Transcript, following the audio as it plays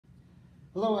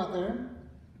Hello out there.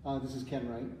 This is Ken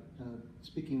Wright,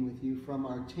 speaking with you from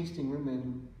our tasting room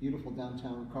in beautiful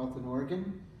downtown Carlton,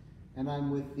 Oregon. And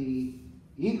I'm with the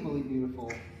equally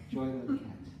beautiful Joylin,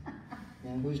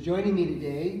 and who's joining me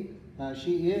today.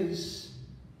 She is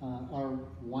our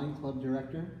wine club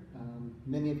director.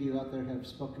 Many of you out there have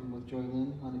spoken with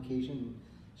Joylin on occasion.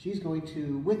 She's going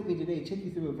to, with me today, take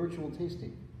you through a virtual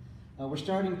tasting. We're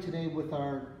starting today with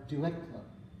our Duet Club,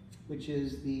 which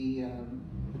is the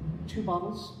 2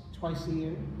 bottles twice a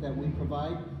year that we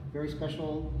provide, very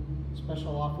special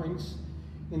offerings.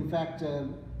 In fact,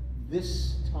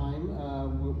 this time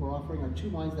we're offering our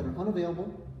 2 wines that are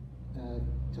unavailable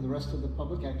to the rest of the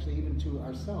public, actually even to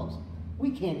ourselves. We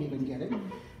can't even get it.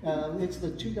 It's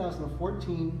the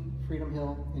 2014 Freedom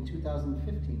Hill and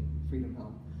 2015 Freedom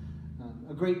Hill.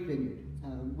 A great vineyard.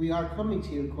 We are coming to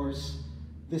you, of course,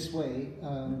 this way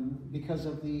because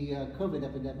of the COVID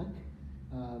epidemic.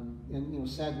 And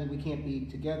sadly, we can't be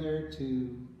together to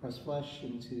press flesh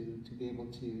and to be able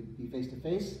to be face to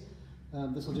face.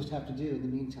 This will just have to do in the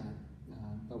meantime.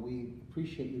 But we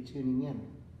appreciate you tuning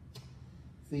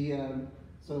in.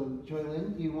 So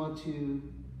Joylin, do you want to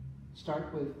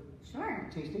start with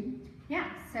tasting? Yeah.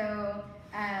 So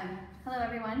hello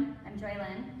everyone. I'm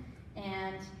Joylin,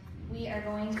 and we are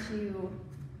going to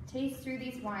taste through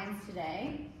these wines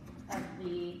today of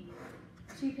the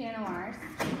 2 Pinot Noirs.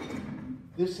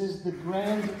 This is the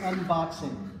grand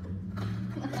unboxing.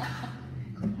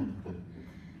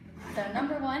 So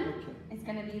number 1 is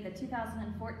going to be the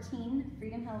 2014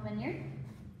 Freedom Hill Vineyard.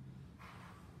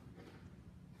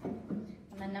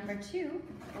 And then number 2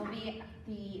 will be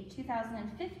the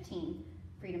 2015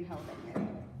 Freedom Hill Vineyard.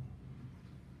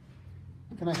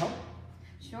 Can I help?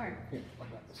 Sure. Here, I'll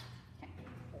grab this.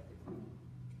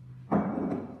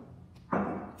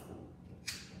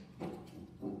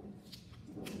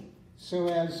 So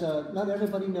as not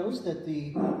everybody knows that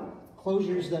the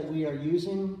closures that we are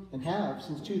using and have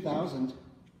since 2000,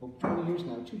 well 20 years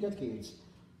now, 2 decades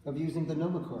of using the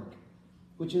Nomacork,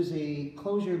 which is a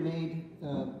closure made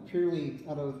purely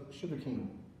out of sugarcane.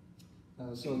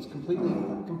 So it's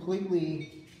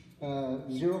completely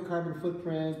zero carbon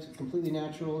footprint, completely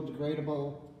natural,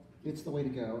 degradable. It's the way to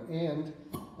go. And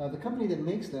the company that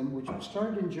makes them, which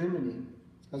started in Germany,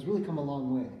 has really come a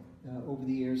long way over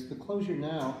the years. The closure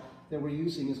now that we're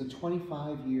using is a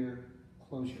 25-year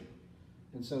closure.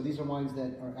 And so these are wines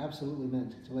that are absolutely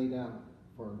meant to lay down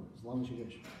for as long as you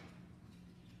wish.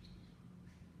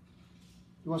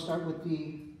 You want to start with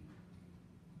the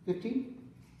 15?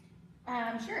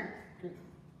 Sure. Okay.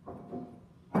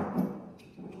 Do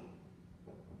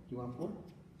you want to pour?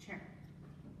 Sure.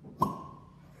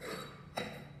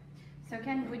 So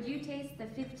Ken, would you taste the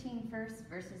 15 first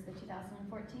versus the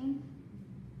 2014?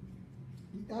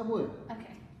 I would.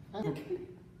 Okay. Okay.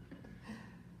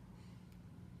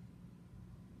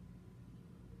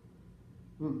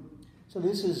 So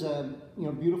this is a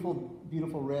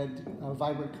beautiful red,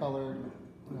 vibrant color,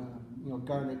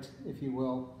 garnet, if you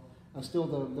will. Still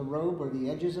the robe or the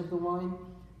edges of the wine,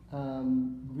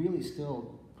 really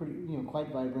still pretty, quite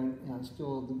vibrant.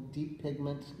 Still the deep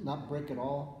pigment, not brick at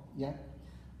all yet,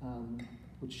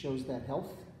 which shows that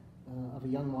health of a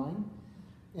young wine.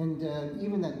 And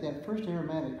even that first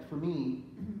aromatic for me,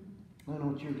 I don't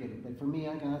know what you're getting, but for me,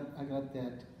 I got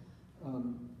that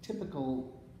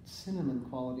typical cinnamon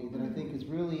quality that I think is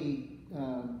really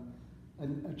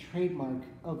a trademark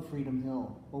of Freedom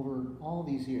Hill over all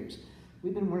these years.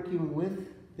 We've been working with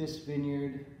this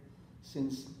vineyard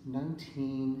since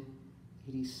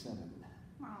 1987.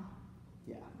 Wow.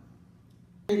 Yeah.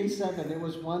 87, it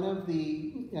was one of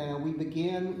the, we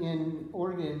began in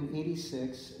Oregon in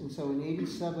 86, and so in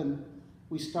 87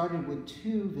 we started with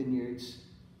 2 vineyards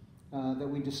that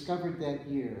we discovered that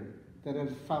year that are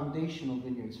foundational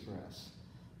vineyards for us,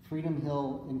 Freedom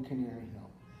Hill and Canary Hill.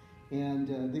 And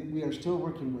we are still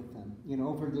working with them.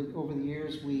 Over the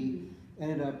years we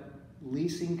ended up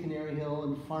leasing Canary Hill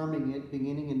and farming it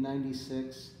beginning in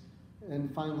 96, and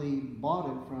finally bought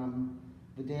it from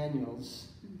the Daniels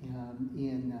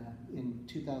in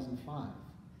 2005.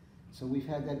 So we've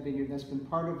had that vineyard. That's been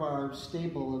part of our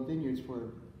stable of vineyards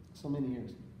for so many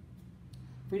years.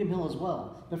 Freedom Hill as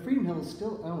well. But Freedom Hill is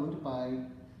still owned by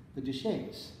the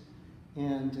Duchets.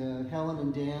 And Helen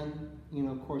and Dan,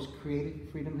 of course, created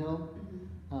Freedom Hill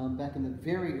back in the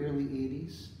very early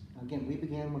 80s. Again, we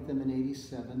began with them in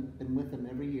 87, been with them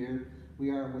every year.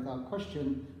 We are, without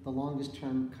question, the longest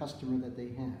term customer that they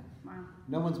have. Wow.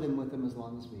 No one's been with them as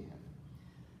long as we have.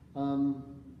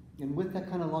 And with that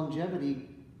kind of longevity,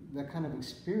 that kind of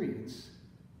experience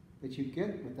that you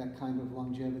get with that kind of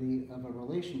longevity of a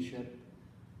relationship,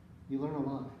 you learn a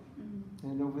lot.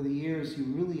 And over the years, you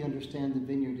really understand the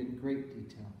vineyard in great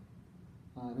detail.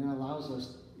 And it allows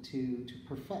us to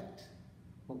perfect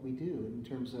what we do in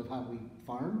terms of how we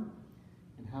farm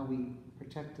and how we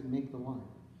protect and make the wine.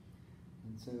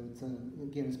 And so it's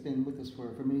again, it's been with us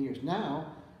for many years.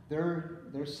 Now,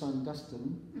 their son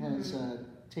Dustin has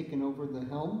taken over the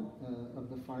helm of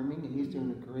the farming, and he's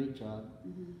doing a great job.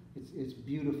 It's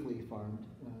beautifully farmed.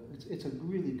 It's a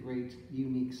really great,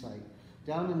 unique site.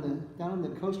 Down in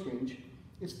the Coast Range,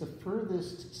 it's the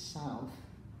furthest south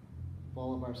of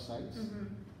all of our sites,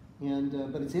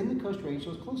 but it's in the Coast Range,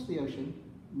 so it's close to the ocean,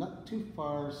 not too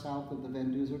far south of the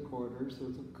Van Duzer corridor, so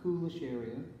it's a coolish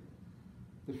area.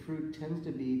 The fruit tends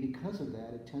to be, because of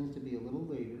that, it tends to be a little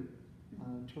later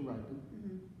to ripen,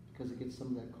 because it gets some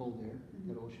of that cold air,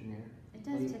 that ocean air. It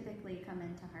does typically come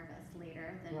into harvest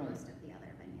later than most of the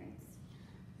other vineyards.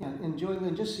 Yeah, and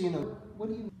Joylin, just so you know, what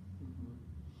do you...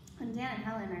 And Dan and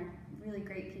Helen are really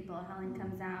great people. Helen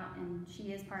comes out and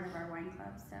she is part of our wine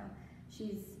club, so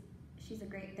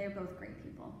they're both great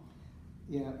people.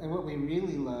 Yeah, and what we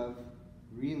really love,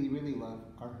 really love,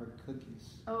 are her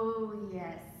cookies. Oh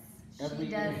yes, she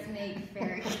does make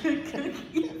very good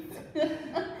cookies.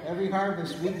 Every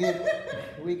harvest we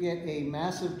get a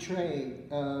massive tray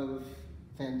of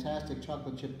fantastic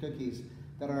chocolate chip cookies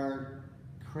that are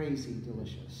crazy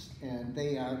delicious, and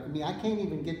they are. I mean, I can't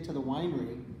even get to the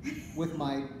winery with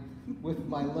my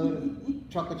load of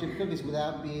chocolate chip cookies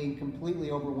without being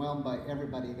completely overwhelmed by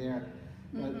everybody there,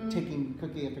 taking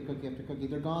cookie after cookie after cookie.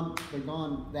 They're gone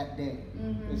that day.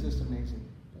 It's just amazing.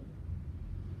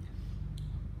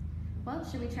 Well,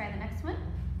 should we try the next one?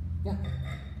 Yeah.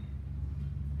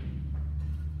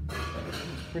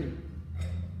 It's pretty.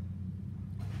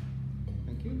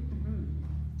 Thank you.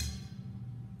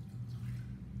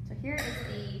 So here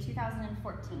is the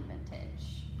 2014 vintage.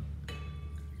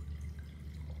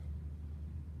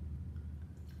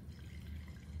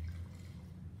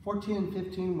 '14 and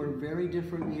 '15 were very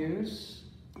different years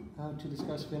to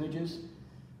discuss vintages.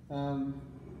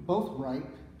 Both ripe,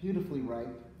 beautifully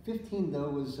ripe. '15 though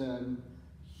was a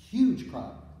huge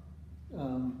crop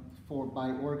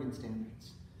by Oregon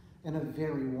standards, and a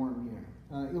very warm year.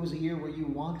 It was a year where you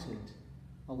wanted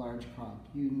a large crop.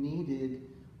 You needed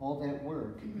all that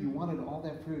work. You wanted all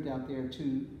that fruit out there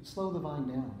to slow the vine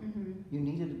down. You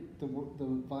needed the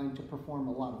vine to perform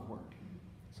a lot of work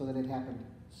so that it happened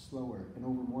slower and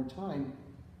over more time,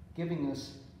 giving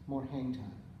us more hang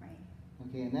time. Right.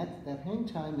 Okay, and that hang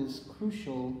time is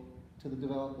crucial to the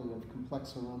development of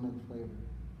complex aroma and flavor.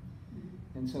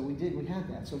 And so we had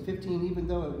that. So 15, even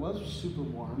though it was super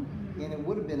warm, and it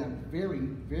would have been a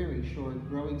very short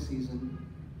growing season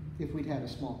if we'd had a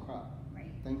small crop.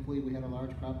 Right. Thankfully, we had a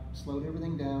large crop, slowed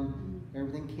everything down.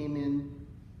 Everything came in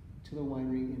to the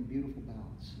winery in beautiful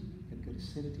balance. Had good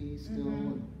acidity still.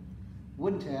 And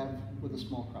wouldn't have with a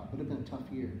small crop. Would have been a tough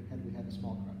year had we had a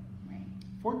small crop. Right.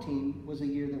 14 was a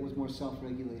year that was more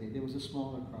self-regulated. It was a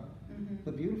smaller crop,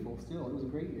 but beautiful still. It was a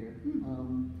great year.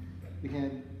 We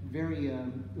had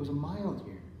it was a mild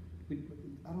year.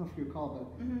 I don't know if you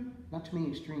recall, but not too many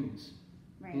extremes.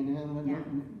 Right.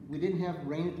 We didn't have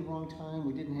rain at the wrong time.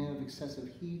 We didn't have excessive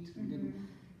heat.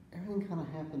 Everything kind of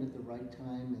happened at the right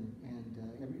time,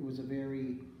 and it was a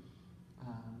very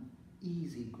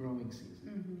easy growing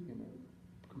season,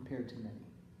 compared to many.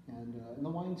 And the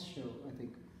wines show, I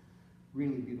think,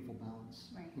 really beautiful balance,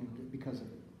 because of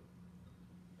it.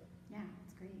 Yeah,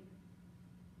 it's great.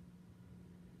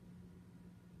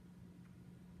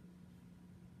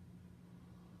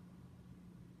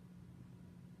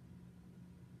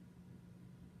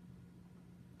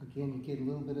 Again, you get a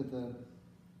little bit of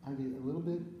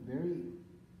very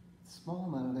small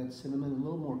amount of that cinnamon, a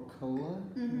little more cola,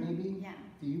 maybe. Yeah.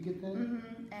 Do you get that?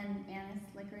 And anise,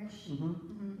 licorice.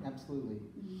 Absolutely.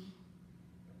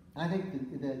 I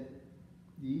think that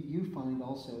you find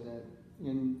also that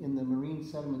in the marine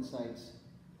sediment sites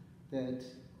that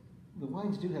the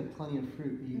wines do have plenty of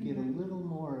fruit, but you get a little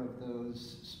more of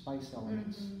those spice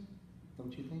elements,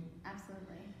 don't you think?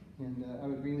 Absolutely. And I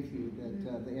would agree with you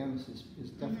that the anise is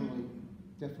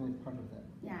definitely part of that.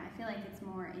 Yeah, I feel like it's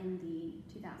more in the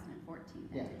 2014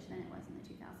 vintage than it was in the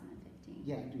 2015.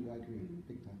 Yeah, I agree,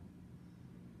 big time.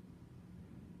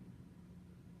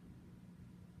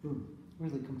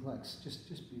 Really complex, just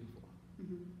beautiful.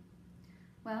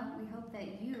 Well, we hope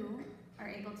that you are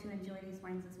able to enjoy these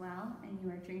wines as well, and you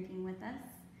are drinking with us.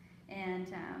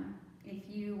 And if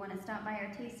you want to stop by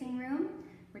our tasting room,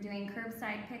 we're doing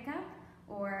curbside pickup,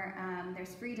 or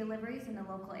there's free deliveries in the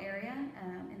local area,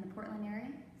 in the Portland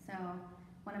area. So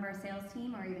one of our sales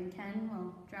team, or even Ken,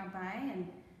 will drop by and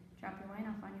drop your wine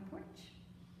off on your porch.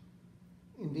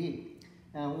 Indeed.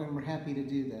 and we're happy to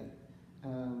do that.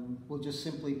 We'll just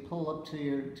simply pull up to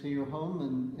your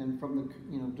home and from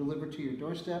the deliver to your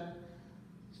doorstep.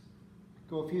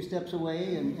 Go a few steps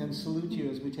away and salute you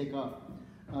as we take off.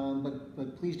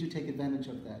 But please do take advantage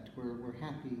of that. We're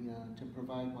happy to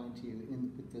provide wine to you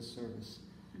with this service.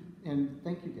 And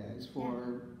thank you guys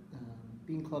for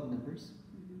being club members.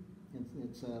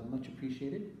 It's much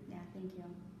appreciated. Yeah, thank you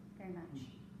very much.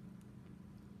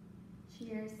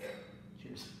 Cheers.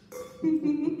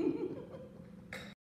 Cheers.